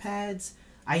prep pads,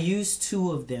 I use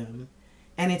 2 of them.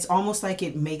 And it's almost like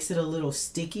it makes it a little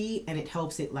sticky and it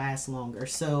helps it last longer.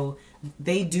 So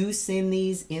they do send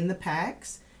these in the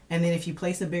packs. And then if you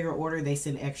place a bigger order, they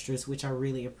send extras, which I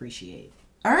really appreciate.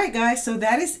 Alright guys, so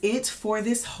that is it for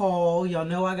this haul. Y'all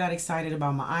know I got excited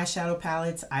about my eyeshadow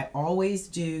palettes. I always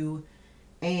do.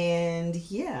 And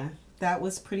yeah, that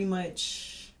was pretty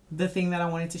much the thing that I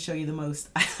wanted to show you the most,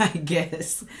 I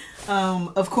guess.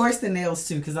 Of course the nails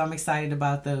too, because I'm excited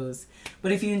about those.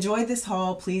 But if you enjoyed this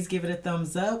haul, please give it a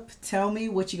thumbs up. Tell me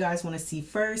what you guys want to see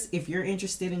first. If you're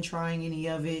interested in trying any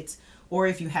of it, or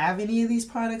if you have any of these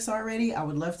products already, I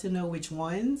would love to know which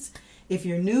ones. If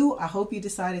you're new, I hope you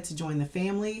decided to join the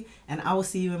family, and I will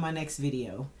see you in my next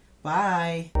video.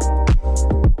 Bye.